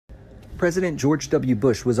President George W.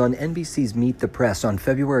 Bush was on NBC's Meet the Press on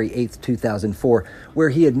February 8, 2004, where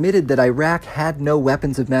he admitted that Iraq had no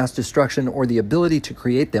weapons of mass destruction or the ability to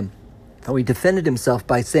create them, though he defended himself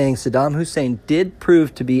by saying Saddam Hussein did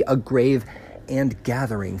prove to be a grave and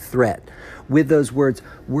gathering threat. With those words,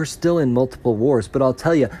 we're still in multiple wars, but I'll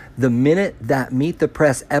tell you, the minute that Meet the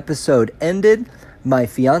Press episode ended, my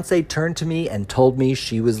fiance turned to me and told me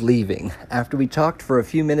she was leaving. After we talked for a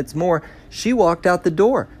few minutes more, she walked out the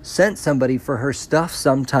door, sent somebody for her stuff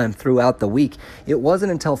sometime throughout the week. It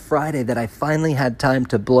wasn't until Friday that I finally had time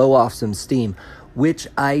to blow off some steam, which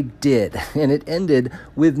I did, and it ended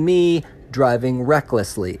with me driving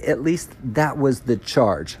recklessly. At least that was the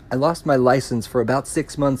charge. I lost my license for about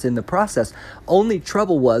 6 months in the process. Only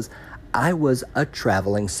trouble was I was a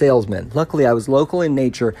traveling salesman. Luckily, I was local in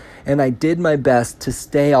nature, and I did my best to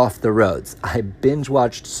stay off the roads. I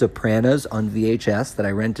binge-watched Sopranos on VHS that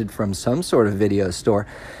I rented from some sort of video store,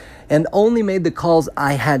 and only made the calls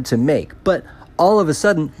I had to make. But all of a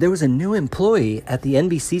sudden, there was a new employee at the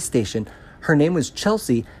NBC station. Her name was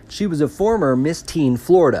Chelsea. She was a former Miss Teen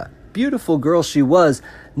Florida. Beautiful girl she was,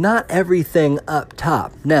 not everything up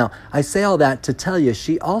top. Now, I say all that to tell you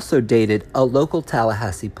she also dated a local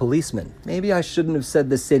Tallahassee policeman. Maybe I shouldn't have said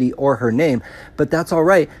the city or her name, but that's all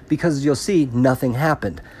right because as you'll see, nothing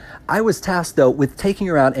happened. I was tasked, though, with taking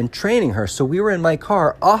her out and training her, so we were in my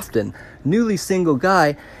car often, newly single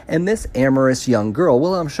guy, and this amorous young girl.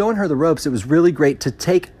 Well, I'm showing her the ropes. It was really great to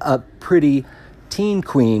take a pretty teen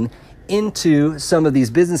queen into some of these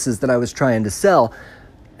businesses that I was trying to sell.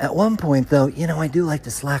 At one point, though, I do like to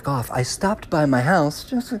slack off. I stopped by my house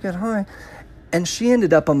just to get high, and she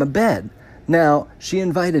ended up on my bed. Now, she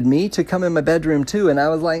invited me to come in my bedroom, too, and I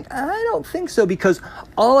was like, I don't think so, because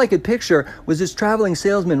all I could picture was this traveling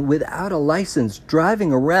salesman without a license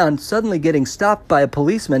driving around, suddenly getting stopped by a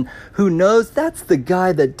policeman who knows that's the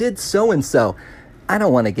guy that did so-and-so. I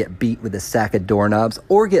don't want to get beat with a sack of doorknobs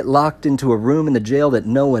or get locked into a room in the jail that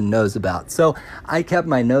no one knows about. So I kept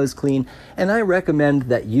my nose clean, and I recommend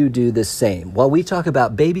that you do the same. While we talk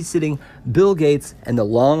about babysitting, Bill Gates, and the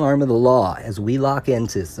long arm of the law as we lock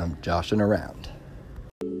into some joshing around.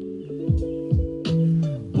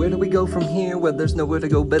 Where do we go from here? Well, there's nowhere to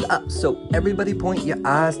go but up. So everybody point your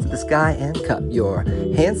eyes to the sky and cup your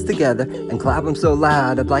hands together and clap them so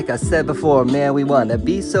loud. Like I said before, man, we want to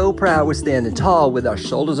be so proud. We're standing tall with our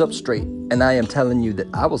shoulders up straight. And I am telling you that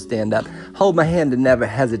I will stand up, hold my hand and never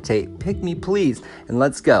hesitate. Pick me, please, and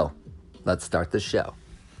let's go. Let's start the show.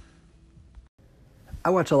 I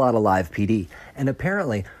watch a lot of live PD, and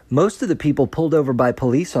apparently most of the people pulled over by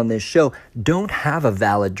police on this show don't have a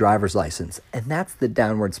valid driver's license, and that's the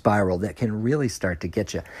downward spiral that can really start to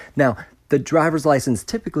get you. Now, the driver's license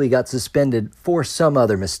typically got suspended for some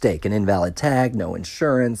other mistake, an invalid tag, no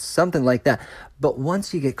insurance, something like that. But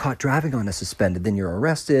once you get caught driving on a suspended, then you're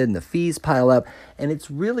arrested and the fees pile up, and it's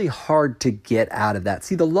really hard to get out of that.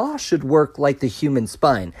 See, the law should work like the human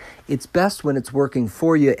spine. It's best when it's working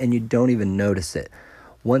for you and you don't even notice it.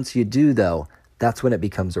 Once you do, though, that's when it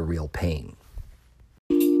becomes a real pain.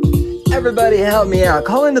 Everybody help me out.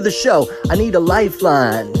 Call into the show. I need a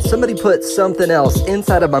lifeline. Somebody put something else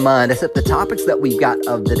inside of my mind except the topics that we've got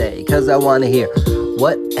of the day, because I want to hear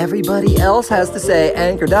what everybody else has to say.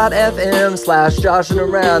 Anchor.fm/Joshing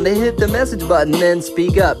Around. They hit the message button and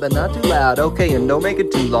speak up, but not too loud. Okay, and don't make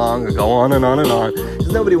it too long or go on and on and on,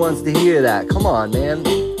 because nobody wants to hear that. Come on, man.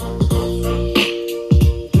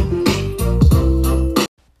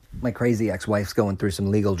 My crazy ex-wife's going through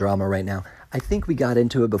some legal drama right now. I think we got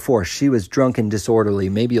into it before. She was drunk and disorderly,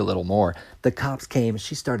 maybe a little more. The cops came,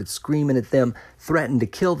 she started screaming at them, threatened to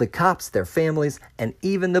kill the cops, their families, and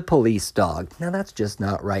even the police dog. Now that's just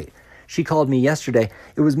not right. She called me yesterday.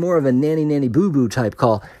 It was more of a nanny boo-boo type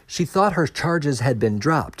call. She thought her charges had been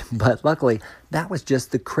dropped, but luckily that was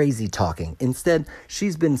just the crazy talking. Instead,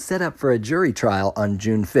 she's been set up for a jury trial on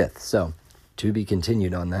June 5th, so to be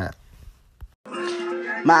continued on that.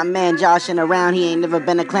 My man joshing around, he ain't never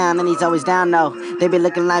been a clown and he's always down though. They be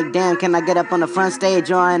looking like, damn, can I get up on the front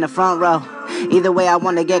stage or in the front row? Either way, I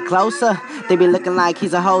want to get closer. They be looking like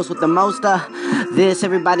he's a host with the most this.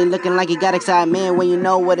 Everybody looking like he got excitement when you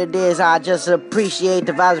know what it is. I just appreciate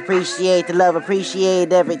the vibes, appreciate the love,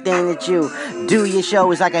 appreciate everything that you do. Your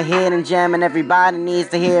show is like a hidden gem and everybody needs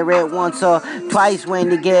to hear it once or twice.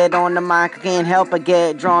 When you get on the mic, I can't help but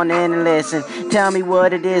get drawn in and listen. Tell me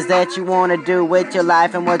what it is that you want to do with your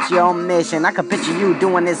life and what's your mission. I can picture you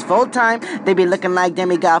doing this full time. They be looking like them,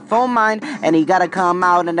 he got full mind and he gotta come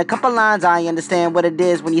out in a couple lines. I understand what it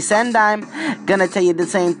is when you send I'm gonna tell you the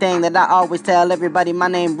same thing that I always tell everybody. My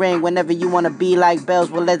name ring whenever you wanna be like bells.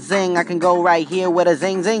 Well, let's zing. I can go right here with a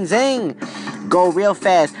zing zing zing. Go real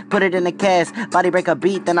fast, put it in the cast. Body break a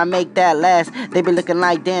beat, then I make that last. They be looking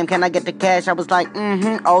like, damn, can I get the cash? I was like,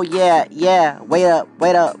 oh yeah, yeah. Wait up,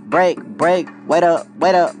 break, wait up,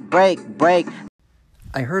 break.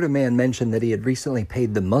 I heard a man mention that he had recently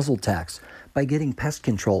paid the muzzle tax by getting pest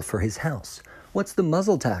control for his house. What's the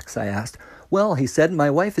muzzle tax? I asked. Well, he said, my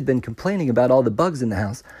wife had been complaining about all the bugs in the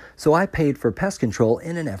house, so I paid for pest control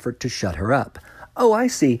in an effort to shut her up. Oh, I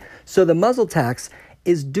see. So the muzzle tax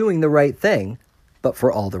is doing the right thing, but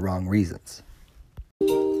for all the wrong reasons.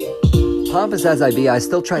 Pompous as I be, I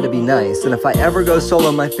still try to be nice, and if I ever go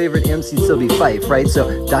solo, my favorite MC'd still be Fife, right?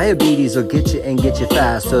 So diabetes will get you and get you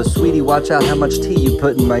fast, so sweetie, watch out how much tea you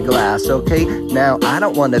put in my glass, okay? Now, I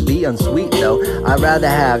don't want to be unsweet, though. I'd rather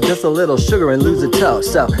have just a little sugar and lose a toe,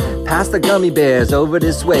 so pass the gummy bears over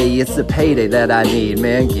this way. It's the payday that I need,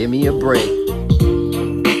 man, give me a break.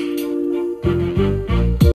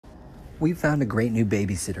 We've found a great new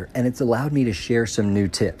babysitter, and it's allowed me to share some new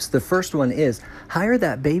tips. The first one is hire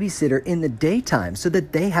that babysitter in the daytime so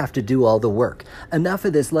that they have to do all the work. Enough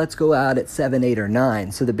of this, let's go out at 7, 8, or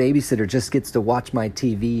 9 so the babysitter just gets to watch my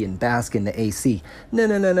TV and bask in the AC.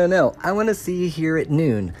 No. I want to see you here at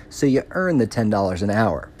noon so you earn the $10 an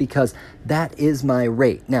hour because that is my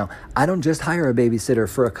rate. Now, I don't just hire a babysitter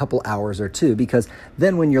for a couple hours or two because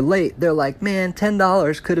then when you're late, they're like, man,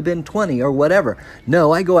 $10 could have been 20 or whatever.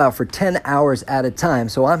 No, I go out for 10 hours at a time,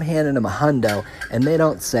 so I'm handing them a hundo and they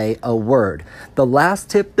don't say a word. The last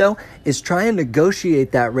tip, though, is try and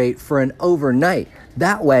negotiate that rate for an overnight.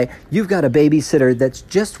 That way, you've got a babysitter that's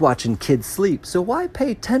just watching kids sleep, so why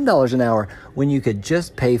pay $10 an hour when you could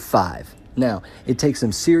just pay $5? Now, it takes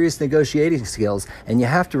some serious negotiating skills, and you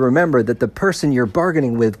have to remember that the person you're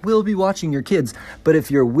bargaining with will be watching your kids, but if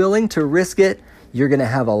you're willing to risk it, you're going to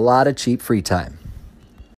have a lot of cheap free time.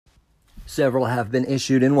 Several have been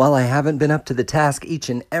issued, and while I haven't been up to the task each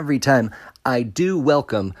and every time, I do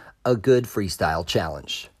welcome a good freestyle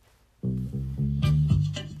challenge.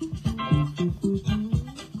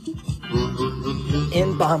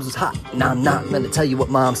 In bombs was hot. Now I'm not gonna tell you what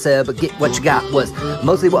mom said, but get what you got was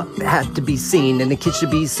mostly what had to be seen, and the kid should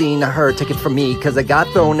be seen. I heard, take it from me, cause I got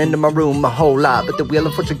thrown into my room a whole lot, but the wheel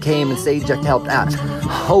of fortune came and Sage helped out.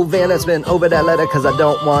 Oh, Van has been over that letter, cause I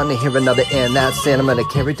don't want to hear another end. That's sin, I'm gonna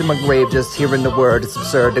carry to my grave just hearing the word. It's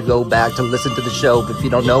absurd to go back to listen to the show if you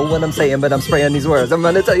don't know what I'm saying, but I'm spraying these words. I'm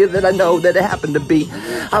gonna tell you that I know that it happened to be.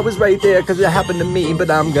 I was right there cause it happened to me, but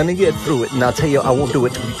I'm gonna get through it, and I'll tell you I won't do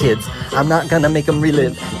it to the kids. I'm not gonna make them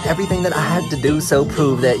relive everything that I had to do, so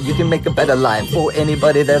prove that you can make a better life for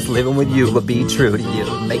anybody that's living with you, but be true to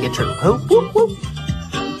you. Make it true. Whoop, whoop, whoop.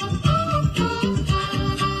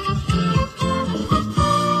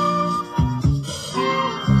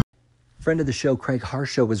 Friend of the show, Craig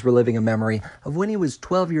Harshaw, was reliving a memory of when he was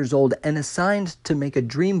 12 years old and assigned to make a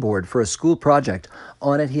dream board for a school project.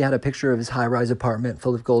 On it, he had a picture of his high-rise apartment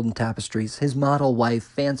full of golden tapestries, his model wife,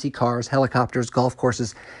 fancy cars, helicopters, golf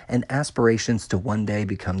courses, and aspirations to one day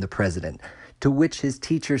become the president. To which his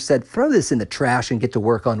teacher said, throw this in the trash and get to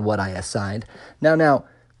work on what I assigned. Now,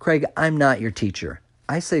 Craig, I'm not your teacher.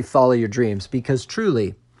 I say follow your dreams because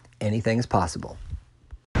truly, anything is possible.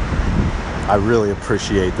 I really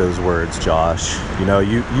appreciate those words, Josh. You know,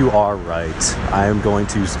 you are right. I am going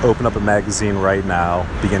to open up a magazine right now,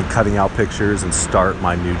 begin cutting out pictures, and start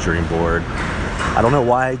my new dream board. I don't know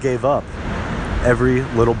why I gave up. Every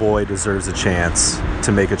little boy deserves a chance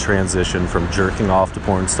to make a transition from jerking off to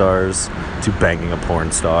porn stars to banging a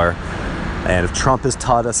porn star. And if Trump has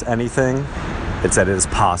taught us anything, it's that it is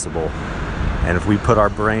possible. And if we put our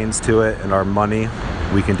brains to it and our money,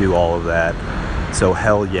 we can do all of that. So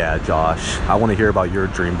hell yeah, Josh. I want to hear about your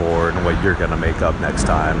dream board and what you're going to make up next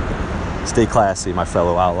time. Stay classy, my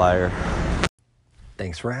fellow outlier.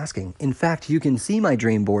 Thanks for asking. In fact, you can see my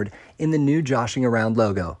dream board in the new Joshing Around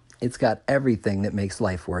logo. It's got everything that makes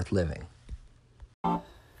life worth living.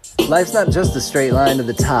 Life's not just a straight line to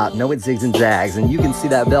the top. No, it zigs and zags, and you can see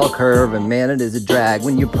that bell curve, and man, it is a drag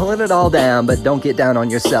when you're pulling it all down. But don't get down on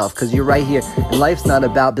yourself, because you're right here, and life's not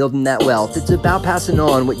about building that wealth. It's about passing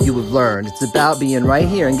on what you have learned. It's about being right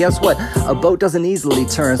here, and guess what? A boat doesn't easily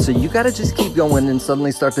turn, so you gotta just keep going and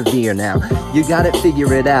suddenly start to veer now. You gotta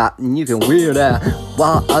figure it out, and you can weird out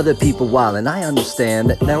while other people wildin'. I understand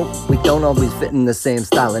that, no, we don't always fit in the same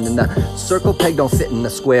styling, and the circle peg don't fit in the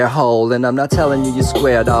square hole, and I'm not telling you you're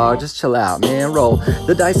square, dog. Just chill out, man. Roll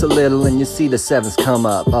the dice a little and you see the sevens come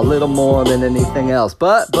up a little more than anything else.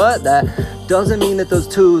 But that doesn't mean that those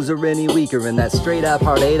twos are any weaker. And that straight up,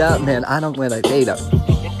 hard eight up, man, I don't win a date up.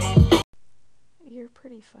 You're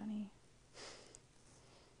pretty funny.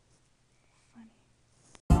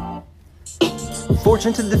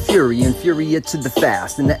 Fortune to the fury, infuriate to the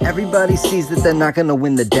fast, and everybody sees that they're not gonna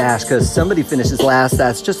win the dash, cause somebody finishes last.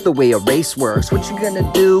 That's just the way a race works. What you gonna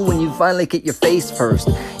do when you finally get your face first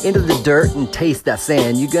into the dirt and taste that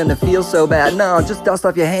sand? You gonna feel so bad? No, just dust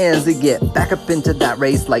off your hands and get back up into that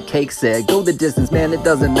race like Cake said. Go the distance, man, it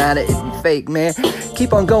doesn't matter if you fake, man.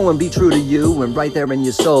 Keep on going, be true to you, and right there in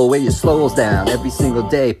your soul where your slows down every single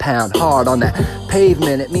day, pound hard on that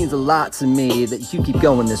pavement. It means a lot to me that you keep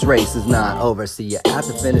going, this race is not over. See you at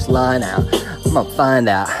the finish line now. I'm gonna find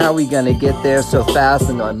out how we gonna get there so fast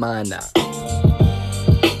and on mine now.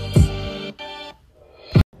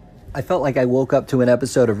 I felt like I woke up to an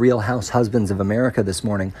episode of Real House Husbands of America this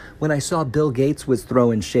morning when I saw Bill Gates was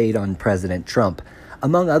throwing shade on President Trump.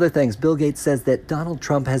 Among other things, Bill Gates says that Donald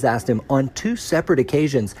Trump has asked him on 2 separate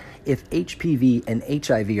occasions if HPV and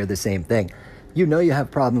HIV are the same thing. You know you have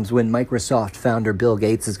problems when Microsoft founder Bill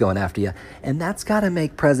Gates is going after you, and that's got to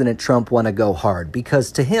make President Trump want to go hard, because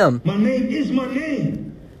to him, my name is my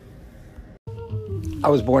name. I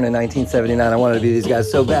was born in 1979. I wanted to be these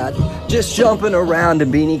guys so bad. Just jumping around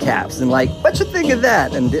in beanie caps and like, what you think of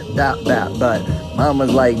that? And that. But mom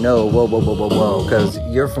was like, no, whoa, because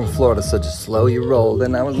you're from Florida, so just slow your roll.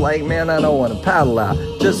 And I was like, man, I don't want to paddle out.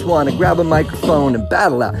 Just want to grab a microphone and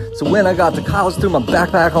battle out. So when I got to college, threw my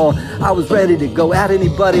backpack on, I was ready to go at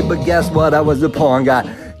anybody. But guess what? I was a pawn. Got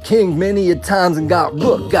kinged many a times and got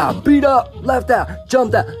rooked, got beat up, left out,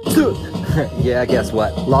 jumped out, stood. Yeah, guess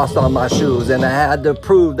what? Lost all my shoes, and I had to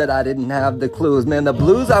prove that I didn't have the clues. Man, the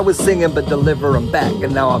blues I was singing, but deliver them back,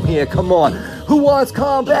 and now I'm here. Come on, who wants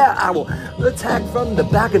combat? I will attack from the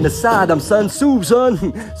back and the side. I'm Sun Tzu,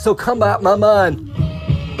 son, so come out my mind.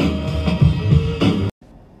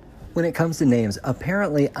 When it comes to names,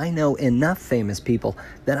 apparently I know enough famous people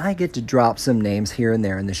that I get to drop some names here and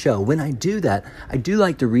there in the show. When I do that, I do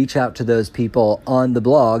like to reach out to those people on the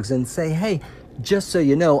blogs and say, hey, just so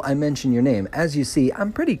you know, I mention your name. As you see,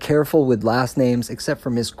 I'm pretty careful with last names, except for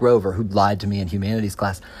Miss Grover, who lied to me in humanities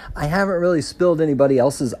class. I haven't really spilled anybody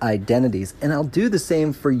else's identities, and I'll do the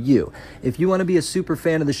same for you. If you want to be a super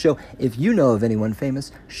fan of the show, if you know of anyone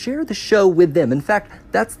famous, share the show with them. In fact,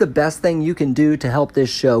 that's the best thing you can do to help this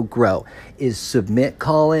show grow, is submit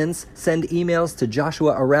call-ins, send emails to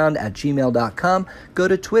joshuaaround@gmail.com, go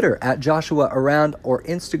to Twitter @JoshuaAround or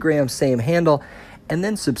Instagram, same handle, and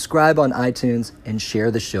then subscribe on iTunes and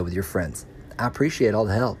share the show with your friends. I appreciate all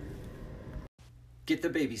the help. Get the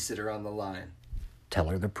babysitter on the line. Tell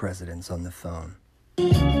her the president's on the phone.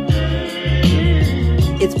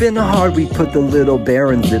 It's been a hard week, put the little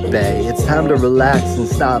barons at bay. It's time to relax and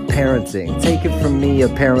stop parenting. Take it from me,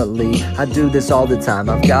 apparently, I do this all the time.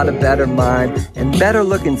 I've got a better mind and better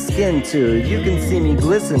looking skin too. You can see me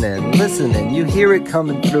glistening, listening. You hear it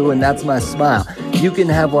coming through and that's my smile. You can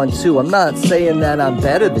have one too. I'm not saying that I'm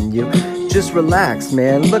better than you. Just relax,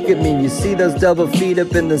 man. Look at me. You see those double feet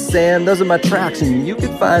up in the sand? Those are my tracks, and you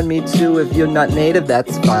can find me too. If you're not native,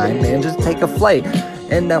 that's fine, man. Just take a flight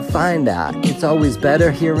and now find out. It's always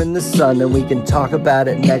better here in the sun, and we can talk about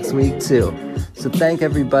it next week too. So thank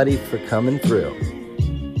everybody for coming through.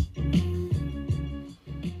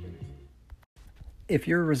 If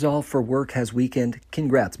your resolve for work has weakened,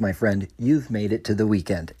 congrats, my friend. You've made it to the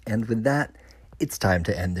weekend. And with that, it's time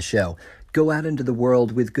to end the show. Go out into the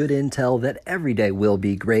world with good intel that every day will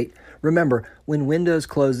be great. Remember, when Windows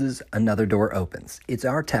closes, another door opens. It's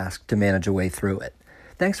our task to manage a way through it.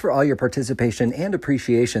 Thanks for all your participation and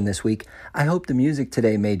appreciation this week. I hope the music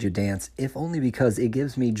today made you dance, if only because it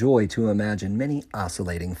gives me joy to imagine many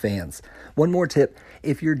oscillating fans. One more tip,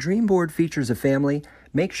 if your dream board features a family,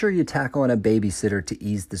 make sure you tack on a babysitter to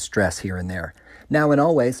ease the stress here and there. Now and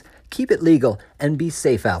always, keep it legal and be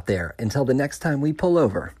safe out there until the next time we pull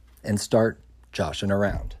over and start joshing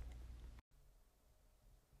around.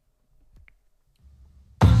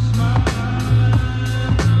 Ooh,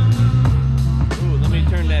 let me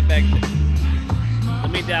turn that back.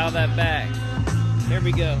 Let me dial that back. There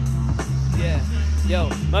we go. Yeah.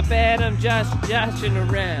 Yo, my bad, I'm joshing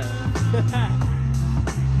around. I'm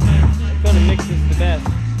gonna mix this the best.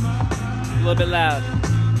 A little bit loud.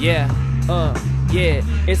 Yeah. Yeah,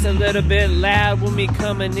 it's a little bit loud when me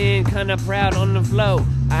coming in, kinda proud on the flow.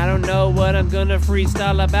 I don't know what I'm gonna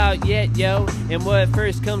freestyle about yet, yo. And what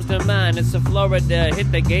first comes to mind, it's a Florida, hit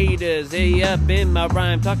the gators, hey up in my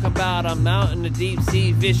rhyme. Talk about I'm out in the deep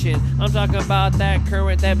sea fishing. I'm talking about that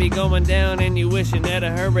current that be going down and you wishing that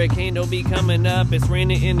a hurricane don't be coming up. It's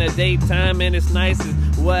raining in the daytime and it's nice as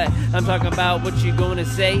what? I'm talking about what you gonna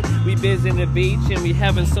say. We visiting the beach and we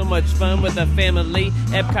having so much fun with the family.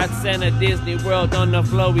 Epcot Center, Disney World on the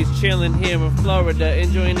floor. He's chilling here in Florida,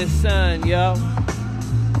 enjoying the sun, yo.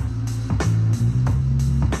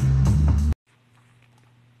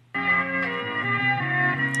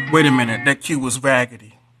 Wait a minute, that cue was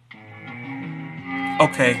raggedy.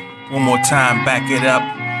 Okay, one more time, back it up.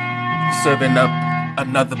 Serving up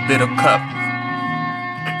another bitter cup.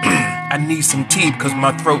 I need some tea because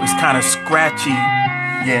my throat is kind of scratchy.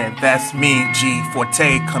 Yeah, that's me, G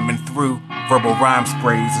Forte, coming through. Verbal rhyme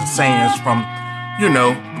sprays and sayings from,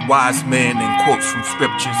 wise men and quotes from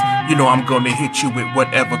scriptures. I'm gonna hit you with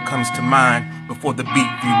whatever comes to mind before the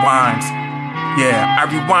beat rewinds. Yeah, I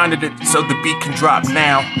rewinded it so the beat can drop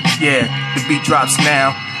now. Yeah, the beat drops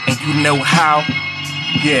now, and you know how?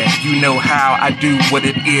 Yeah, you know how I do what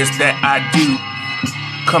it is that I do.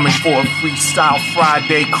 Coming for a Freestyle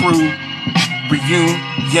Friday crew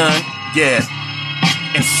reunion, yeah.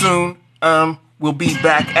 And soon, we'll be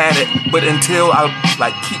back at it. But until I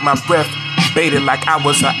keep my breath baited like I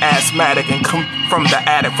was an asthmatic and come from the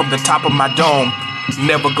attic, from the top of my dome.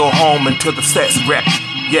 Never go home until the set's wrecked.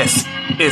 Yes,